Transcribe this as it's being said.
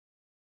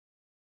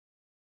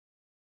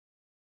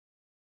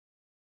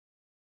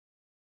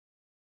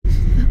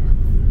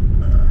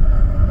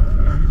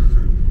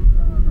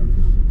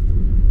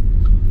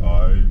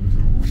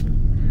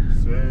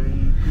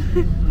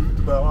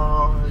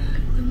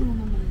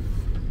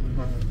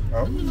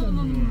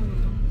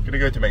Gonna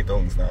go to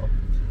McDonald's now,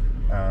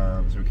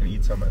 so we can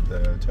eat some at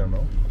the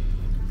terminal.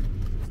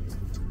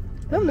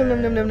 Nom nom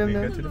nom nom nom nom. We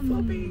go to the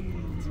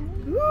Philippines.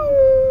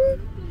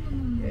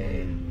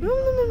 Yay.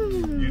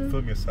 You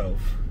film yourself.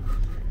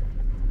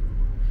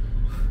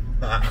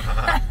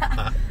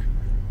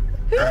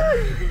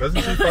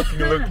 Doesn't she fucking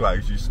look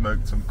like she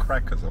smoked some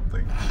crack or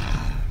something?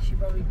 She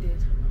probably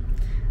did.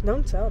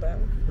 Don't tell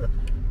them.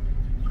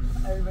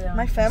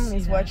 My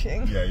family's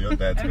watching. Yeah, your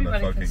dad's gonna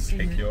fucking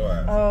kick your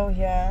ass. Oh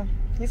yeah.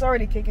 He's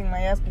already kicking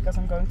my ass because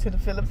I'm going to the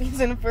Philippines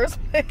in the first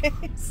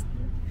place.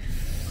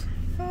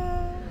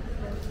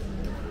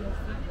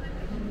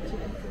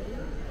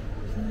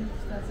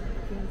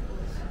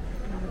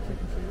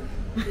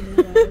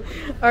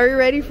 Are you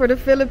ready for the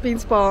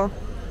Philippines, Paul?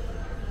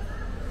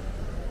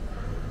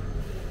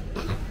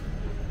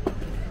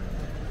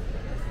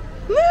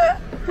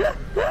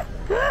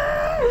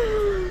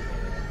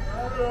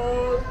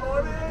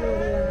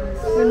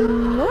 Good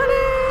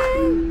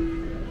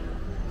morning.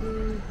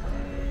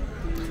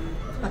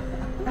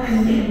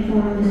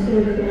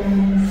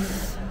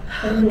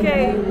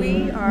 Okay,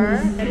 we are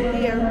at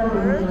the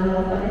airport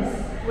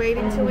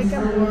waiting till we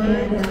can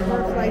board for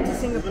a flight to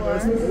Singapore.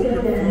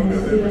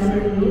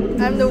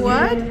 I'm the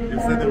what?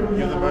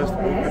 You're the most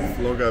awkward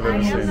vlog I've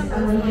ever seen.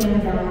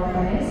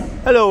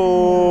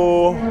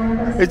 Hello!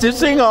 Is this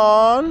thing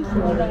on?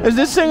 Is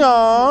this thing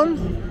on?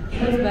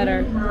 That's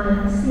better.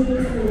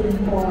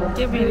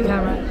 Give me the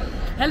camera.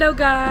 Hello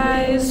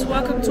guys,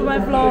 welcome to my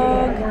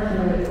vlog.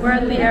 We're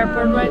at the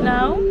airport right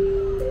now,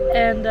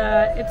 and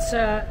it's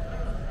a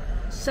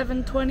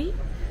 7:20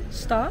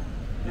 stop.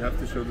 You have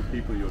to show the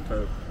people your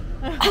toe.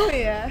 Oh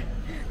yeah,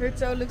 her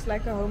toe looks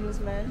like a homeless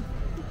man.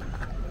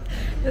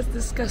 That's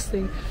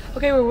disgusting.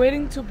 Okay, we're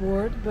waiting to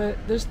board, but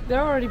there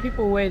are already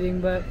people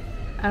waiting, but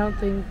I don't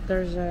think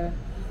they're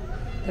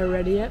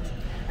ready yet.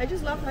 I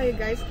just love how you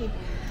guys keep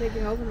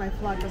taking over my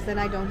vlog, because then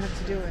I don't have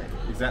to do it.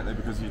 Exactly,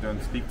 because you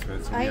don't speak to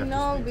it. So I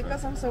know,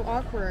 because I'm so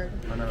awkward.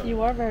 I know.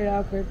 You are very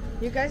awkward.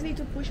 You guys need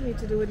to push me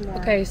to do it more.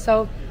 Okay,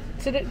 so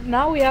today,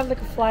 now we have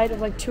like a flight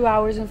of like 2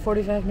 hours and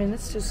 45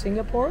 minutes to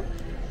Singapore.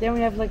 Then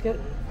we have like a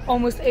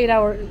almost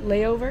 8-hour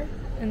layover,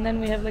 and then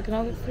we have like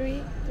another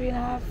three and a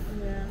half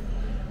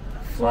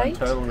flight.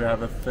 So in total we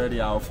have a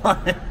 30-hour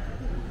flight.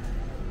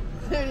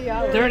 30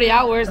 hours. 30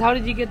 hours? How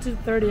did you get to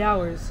 30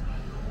 hours?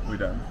 We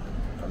don't.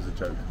 That was a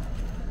joke.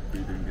 We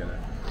didn't get it.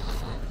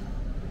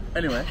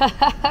 Anyway.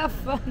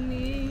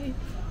 Funny.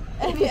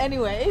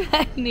 Anyway.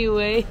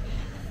 Anyway.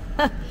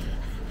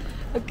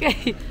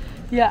 Okay.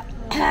 Yeah.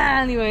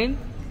 Anyway.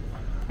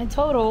 In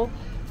total,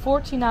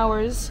 14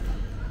 hours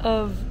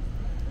of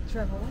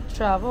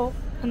travel.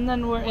 And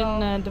then we're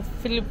in the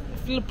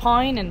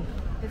Philippine. And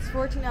it's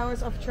 14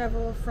 hours of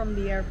travel from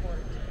the airport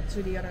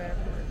to the other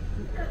airport.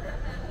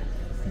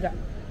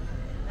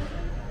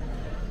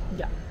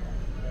 Yeah.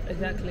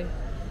 Exactly.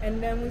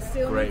 And then we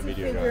still need to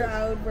figure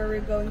out where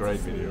we're going to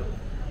sleep. Great video.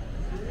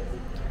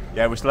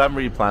 Yeah, we still haven't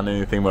really planned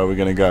anything where we're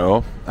going to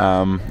go.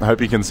 I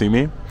hope you can see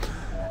me.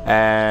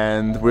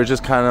 And we're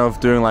just kind of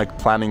doing like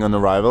planning on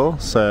arrival.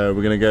 So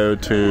we're going to go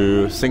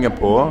to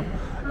Singapore,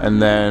 and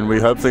then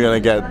we're hopefully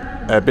going to get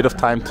a bit of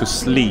time to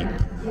sleep.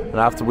 And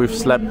after we've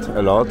slept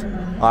a lot,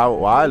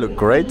 I look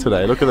great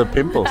today. Look at the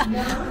pimples.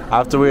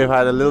 After we've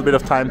had a little bit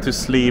of time to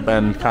sleep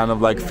and kind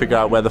of like figure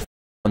out where the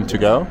want to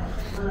go,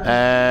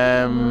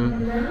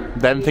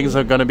 then things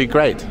are going to be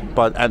great.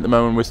 But at the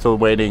moment we're still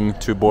waiting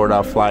to board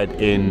our flight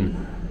in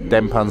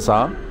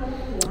Denpasar,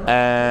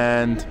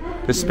 and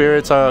the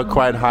spirits are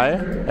quite high.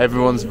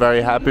 Everyone's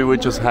very happy. We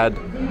just had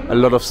a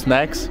lot of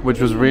snacks, which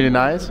was really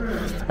nice,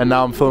 and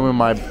now I'm filming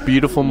my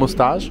beautiful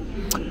mustache.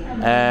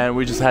 And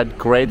we just had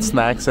great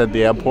snacks at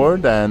the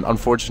airport, and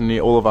unfortunately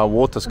all of our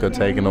waters got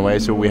taken away,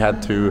 so we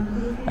had to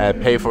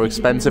pay for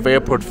expensive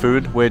airport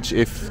food, which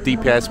if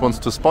DPS wants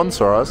to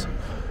sponsor us,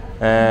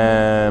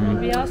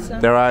 awesome.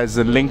 There is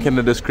a link in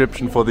the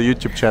description for the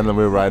YouTube channel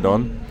we're right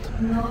on.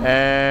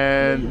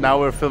 And now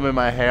we're filming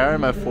my hair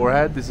and my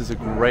forehead. This is a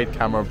great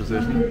camera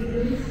position.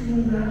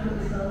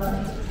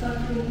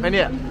 And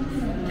yeah.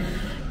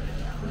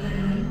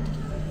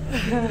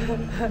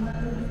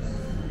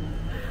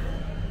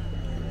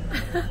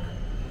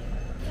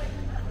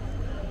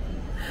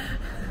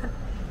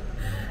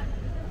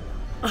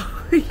 Oh,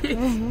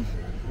 yes.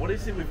 What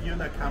is it with you in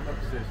that camera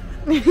position?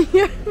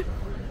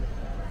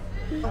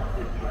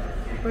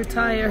 We're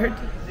tired.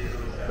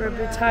 We're a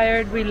bit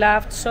tired. We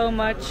laughed so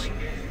much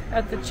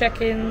at the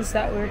check-ins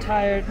that we're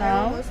tired now.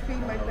 I almost peed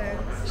my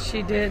pants.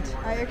 She did.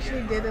 I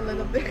actually did a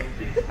little bit.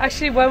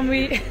 Actually, when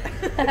we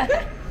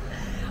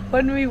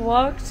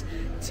walked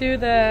to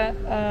the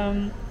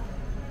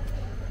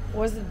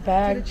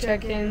bag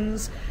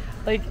check-ins,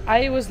 like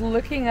I was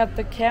looking at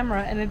the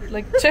camera and it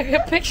like took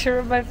a picture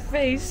of my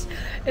face,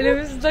 and it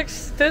was like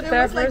stood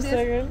there for a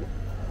second.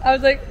 I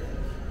was like,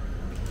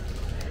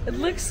 it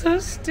looks so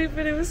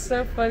stupid. It was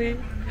so funny.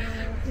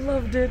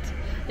 Loved it.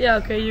 Yeah.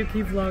 Okay, you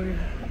keep vlogging.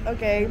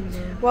 Okay.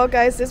 Well,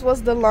 guys, this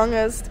was the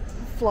longest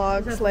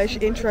vlog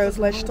 / intro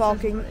 /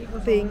 talking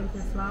thing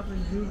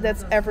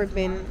that's ever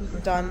been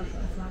done.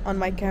 on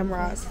my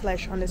camera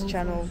 / on this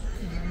channel.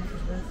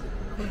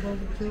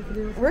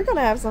 We're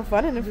gonna have some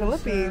fun in the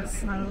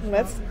Philippines.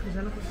 Let's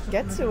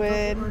get to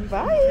it.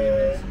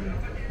 Bye.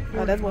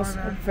 Oh, that was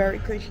very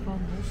crazy.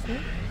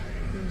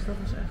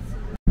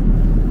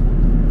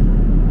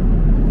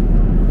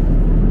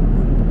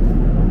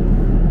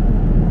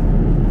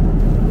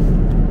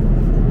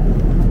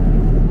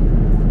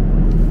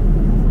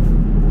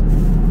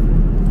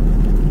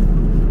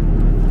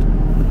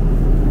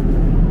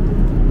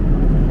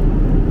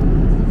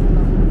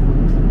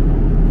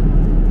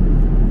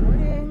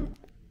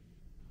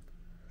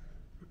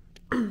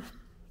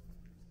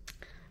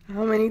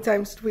 How many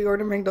times did we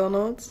order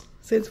McDonald's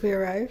since we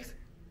arrived?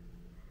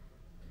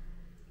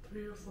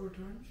 3 or 4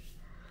 times.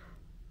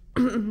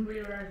 We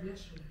arrived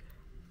yesterday.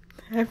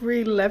 Have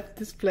we left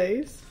this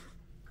place?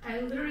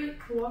 I literally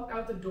walked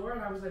out the door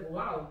and I was like,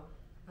 wow,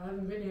 I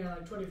haven't been here in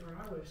like 24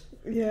 hours.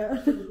 Yeah.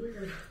 It was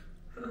weird.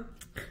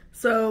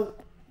 So,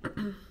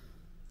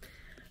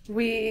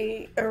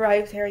 we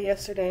arrived here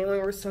yesterday and we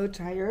were so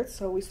tired,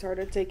 so we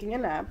started taking a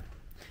nap.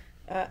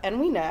 And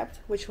we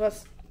napped, which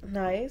was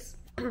nice.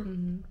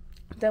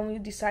 Then we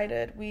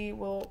decided we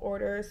will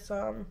order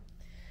some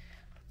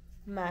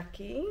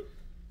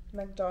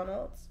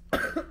McDonald's.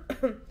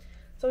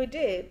 So we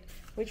did,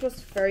 which was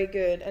very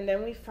good. And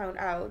then we found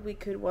out we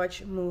could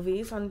watch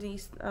movies on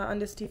this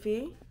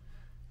TV.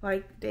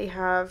 Like they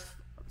have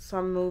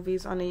some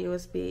movies on a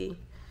USB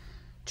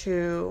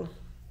to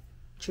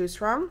choose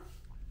from.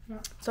 Yeah.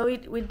 So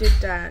we did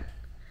that,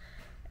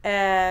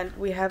 and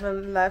we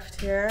haven't left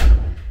here.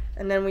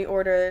 And then we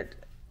ordered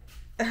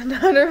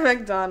another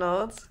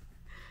McDonald's.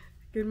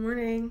 Good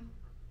morning.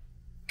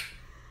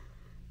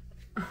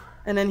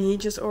 And then he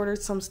just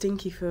ordered some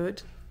stinky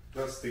food.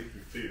 Not stinky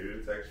food,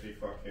 it's actually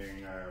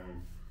fucking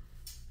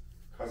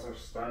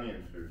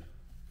Kazakhstanian food.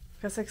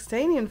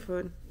 Kazakhstanian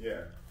food?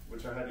 Yeah,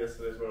 which I had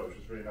yesterday as well, which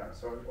was really nice.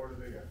 So I ordered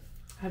it again.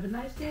 Have a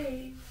nice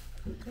day.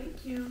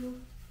 Thank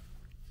you.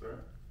 Sorry?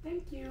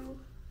 Thank you.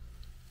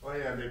 Oh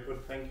yeah, they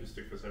put thank you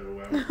stickers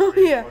everywhere. Oh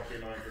yeah.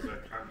 Because I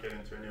can't get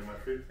into any of my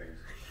food things.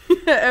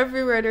 Yeah,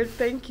 everywhere there are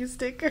thank you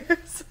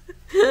stickers.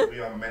 We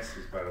are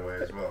messes, by the way,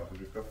 as well, because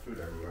we've got food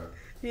everywhere.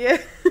 Yeah.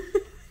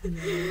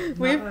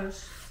 Yeah,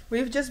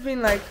 we've just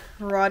been like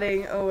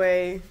rotting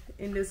away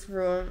in this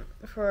room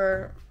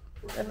for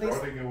at least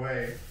rotting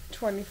away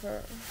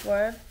 24.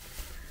 What?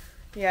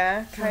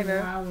 Yeah, kind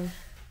of. Hours.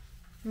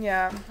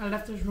 Yeah. I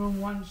left this room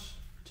once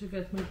to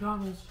get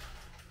McDonald's.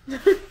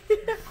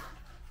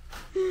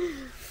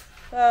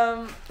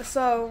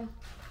 So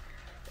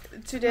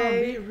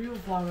today. No, be a real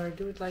vlogger.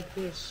 Do it like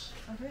this.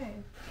 Okay.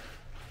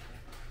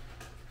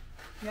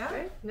 Yeah.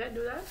 Okay. Yeah,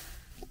 do that.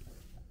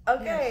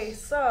 Okay,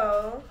 Yes.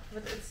 so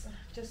but it's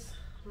just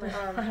my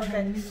arm.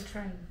 Okay. You need to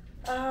train.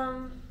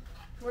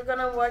 We're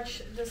gonna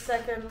watch the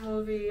second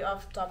movie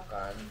of Top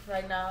Gun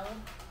right now,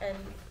 and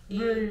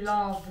Really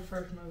love the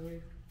first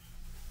movie.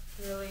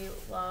 really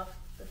love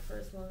the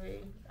first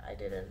movie. I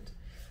didn't,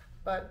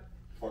 but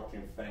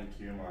fucking thank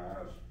you, my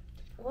ass.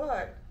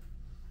 what?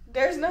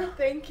 There's no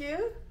thank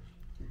you.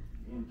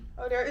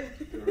 Oh, there is.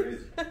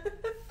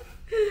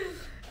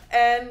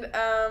 And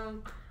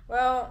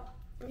well,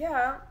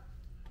 yeah.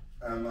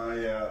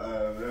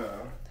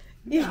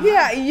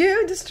 Yeah,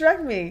 you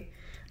distract me.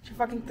 With your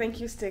fucking thank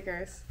you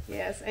stickers.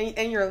 Yes,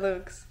 and your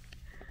looks.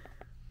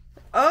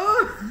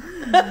 Oh,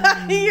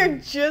 you're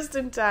just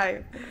in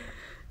time.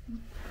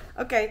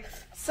 Okay,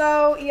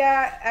 so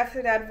yeah,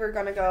 after that we're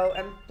gonna go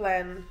and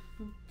plan.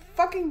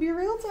 Fucking be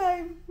real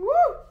time. Woo!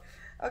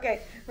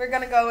 Okay, we're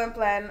gonna go and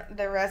plan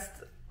the rest,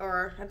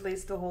 or at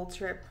least the whole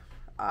trip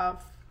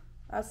of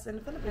us in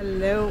the Philippines.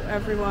 Hello,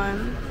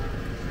 everyone.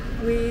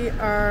 We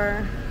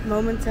are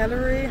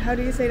momentarily, how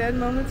do you say that,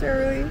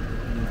 momentarily?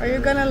 Are you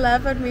gonna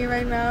laugh at me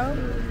right now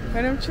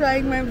when I'm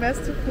trying my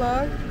best to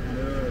vlog?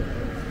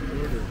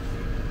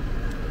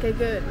 Okay,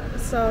 good.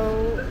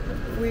 So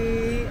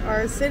we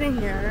are sitting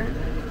here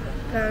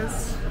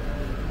because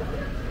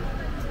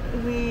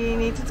we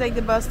need to take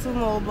the bus to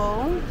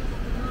Mobile.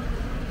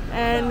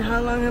 And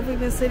how long have we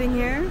been sitting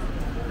here?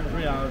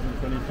 3 hours and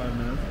 25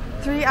 minutes.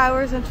 3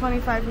 hours and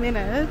 25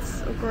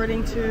 minutes,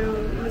 according to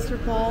Mr.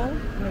 Paul.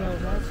 No,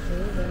 that's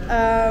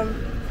true.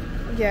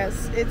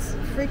 Yes, it's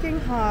freaking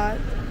hot.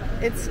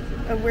 It's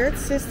a weird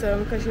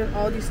system because you have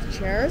all these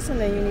chairs, and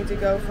then you need to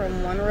go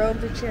from one row of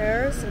the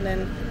chairs, and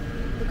then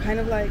you kind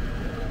of like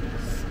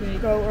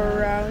go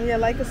around. Yeah,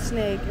 like a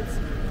snake. It's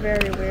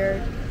very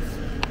weird.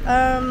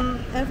 And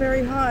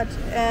very hot.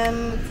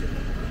 And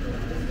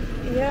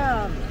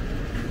yeah.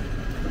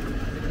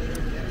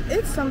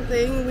 It's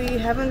something. We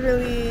haven't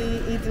really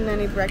eaten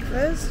any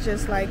breakfast,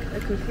 just like a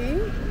cookie.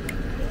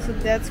 So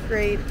that's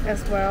great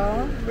as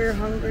well. We're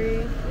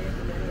hungry,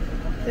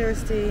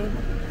 thirsty,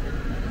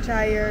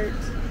 tired,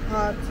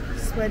 hot,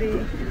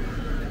 sweaty.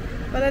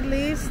 But at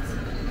least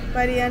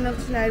by the end of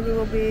tonight we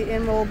will be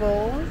in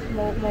Mobile.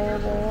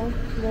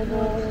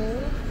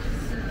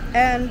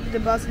 And the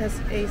bus has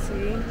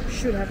AC,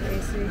 should have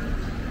AC.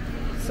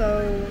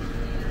 So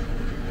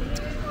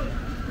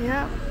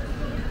yeah.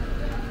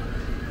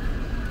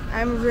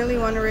 I'm really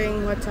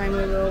wondering what time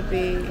we will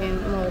be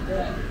in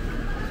Mobile.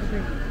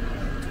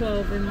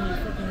 12 in the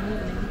fucking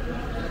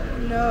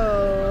evening.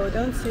 No,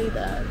 don't say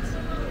that.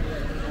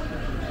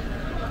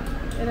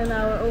 In an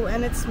hour. Oh,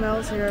 and it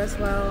smells here as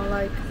well.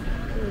 Like,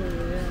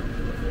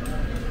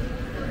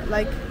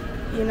 like,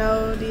 you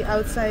know, the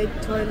outside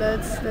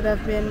toilets that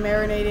have been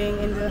marinating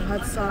in the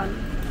hot sun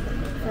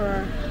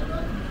for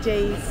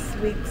days,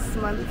 weeks,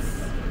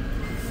 months.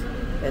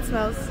 It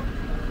smells.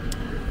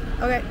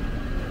 Okay.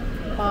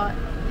 Bye.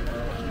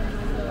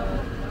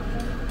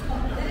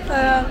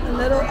 A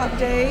little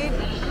update.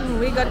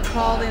 We got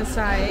called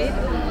inside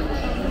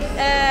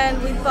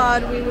and we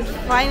thought we would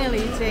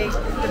finally take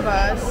the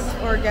bus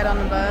or get on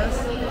the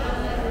bus.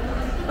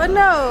 But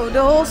no,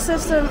 the whole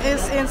system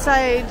is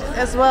inside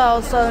as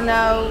well, so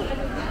now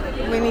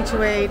we need to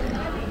wait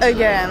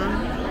again.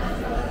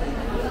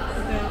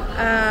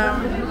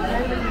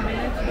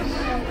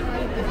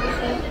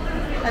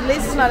 At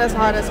least it's not as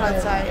hot as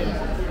outside.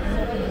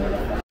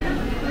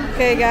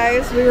 Okay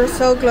guys, we were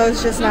so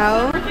close just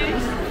now.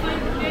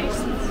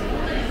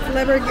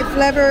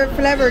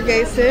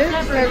 Flabbergasted.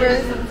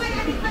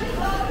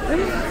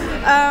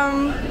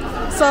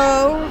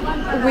 So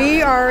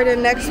we are the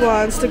next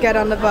ones to get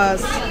on the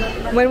bus.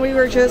 When we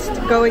were just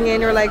going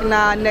in, you're like,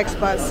 nah, next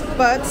bus.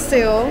 But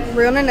still,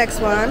 we're on the next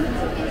one.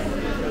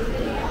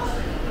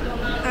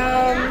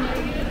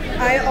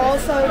 I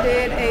also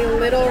did a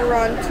little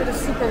run to the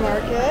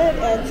supermarket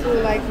and to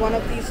like one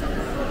of these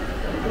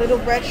little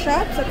bread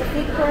shops at the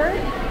food court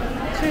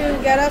to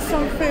get us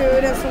some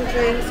food and some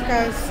drinks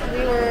because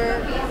we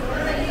were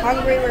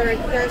hungry, we were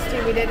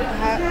thirsty, we didn't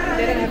have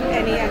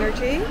any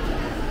energy.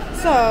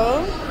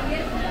 So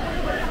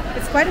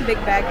it's quite a big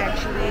bag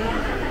actually.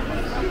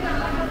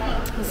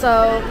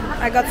 So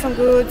I got some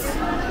goods.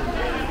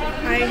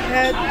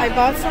 I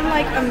bought some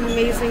like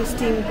amazing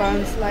steamed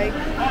buns. Like,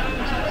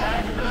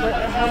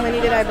 how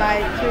many did I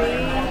buy?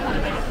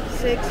 3,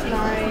 6,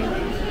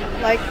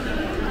 9, like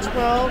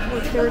 12 or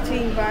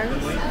 13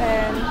 buns,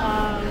 and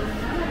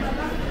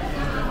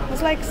it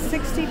was like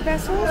 60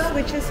 pesos,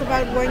 which is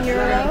about €1.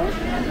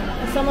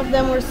 And some of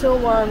them were still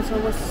warm, so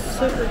it was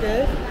super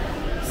good.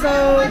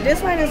 So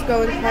this line is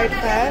going quite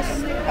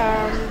fast,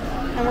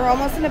 and we're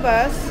almost in the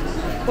bus.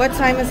 What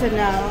time is it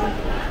now?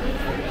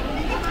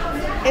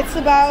 It's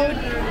about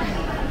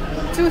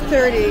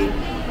 2:30.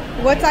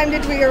 What time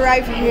did we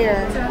arrive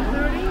here?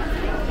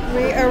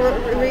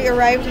 10:30. We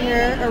arrived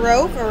here.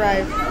 Arrived.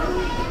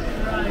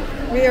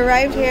 We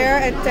arrived here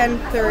at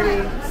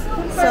 10:30.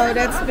 So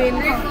that's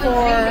been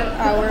 4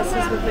 hours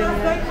since we've been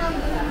here.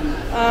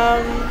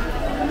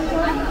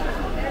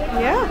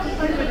 Yeah.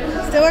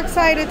 Still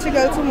excited to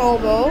go to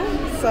Mobile.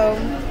 So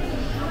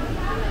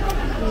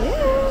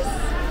yes.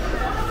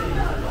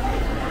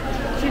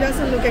 She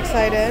doesn't look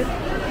excited.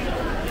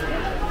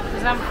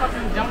 Because I'm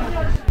fucking done with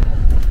this.